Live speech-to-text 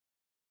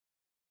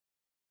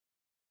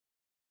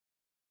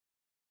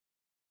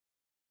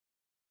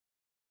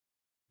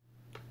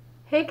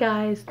Hey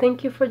guys,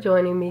 thank you for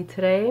joining me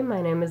today.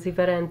 My name is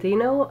Yvette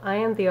Andino. I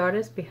am the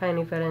artist behind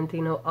Yvette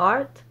Andino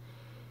Art.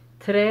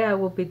 Today I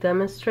will be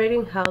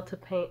demonstrating how to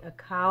paint a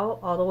cow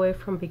all the way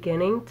from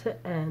beginning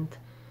to end.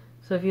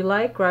 So if you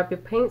like, grab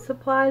your paint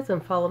supplies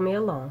and follow me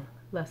along.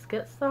 Let's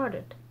get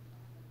started.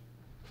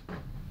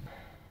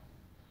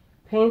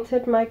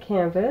 Painted my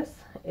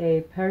canvas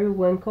a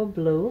periwinkle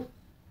blue,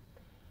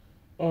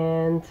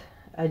 and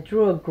I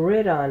drew a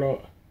grid on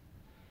it.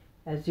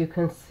 As you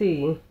can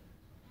see,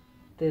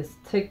 this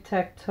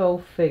tic-tac-toe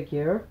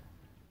figure,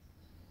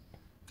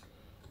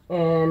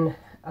 and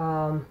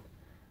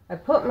I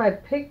put my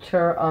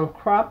picture on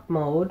crop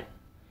mode.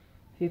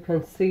 You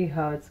can see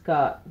how it's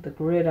got the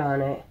grid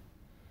on it,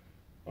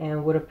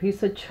 and with a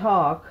piece of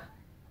chalk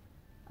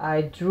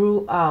I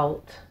drew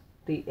out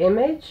the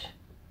image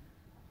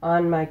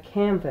on my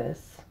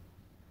canvas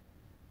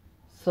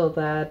so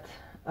that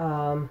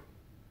I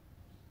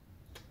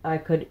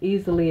could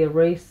easily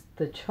erase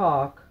the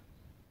chalk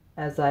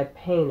as I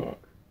paint it.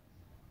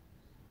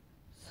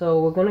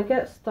 So we're going to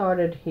get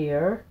started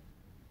here,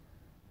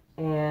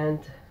 and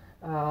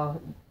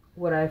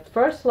what I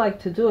first like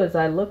to do is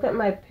I look at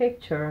my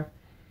picture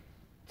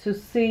to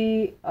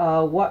see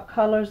what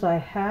colors I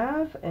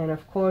have, and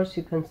of course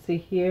you can see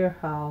here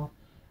how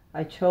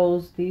I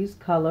chose these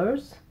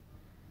colors.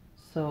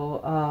 So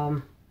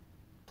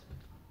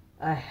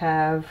I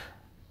have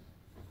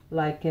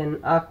like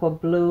an aqua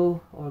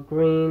blue or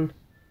green.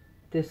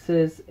 This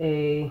is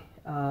a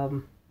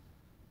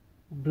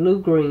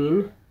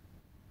blue-green,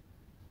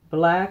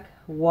 black,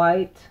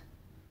 white,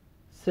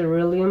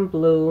 cerulean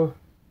blue,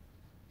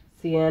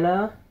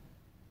 sienna,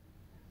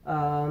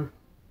 a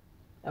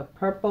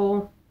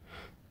purple,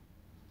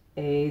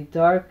 a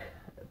dark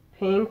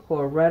pink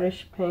or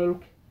reddish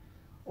pink,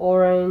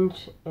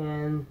 orange,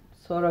 and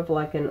sort of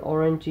like an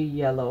orangey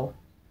yellow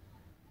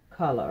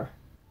color.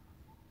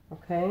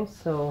 Okay,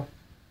 so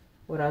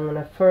what I'm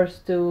going to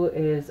first do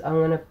is I'm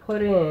going to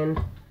put in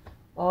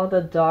all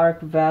the dark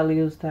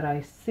values that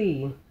I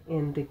see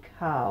in the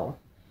cow.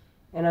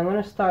 And I'm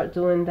going to start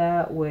doing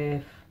that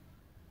with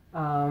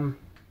a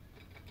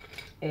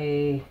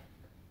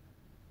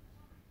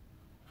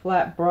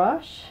flat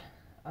brush.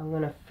 I'm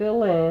going to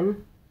fill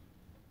in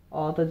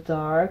all the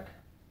dark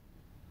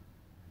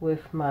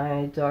with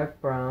my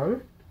dark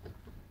brown.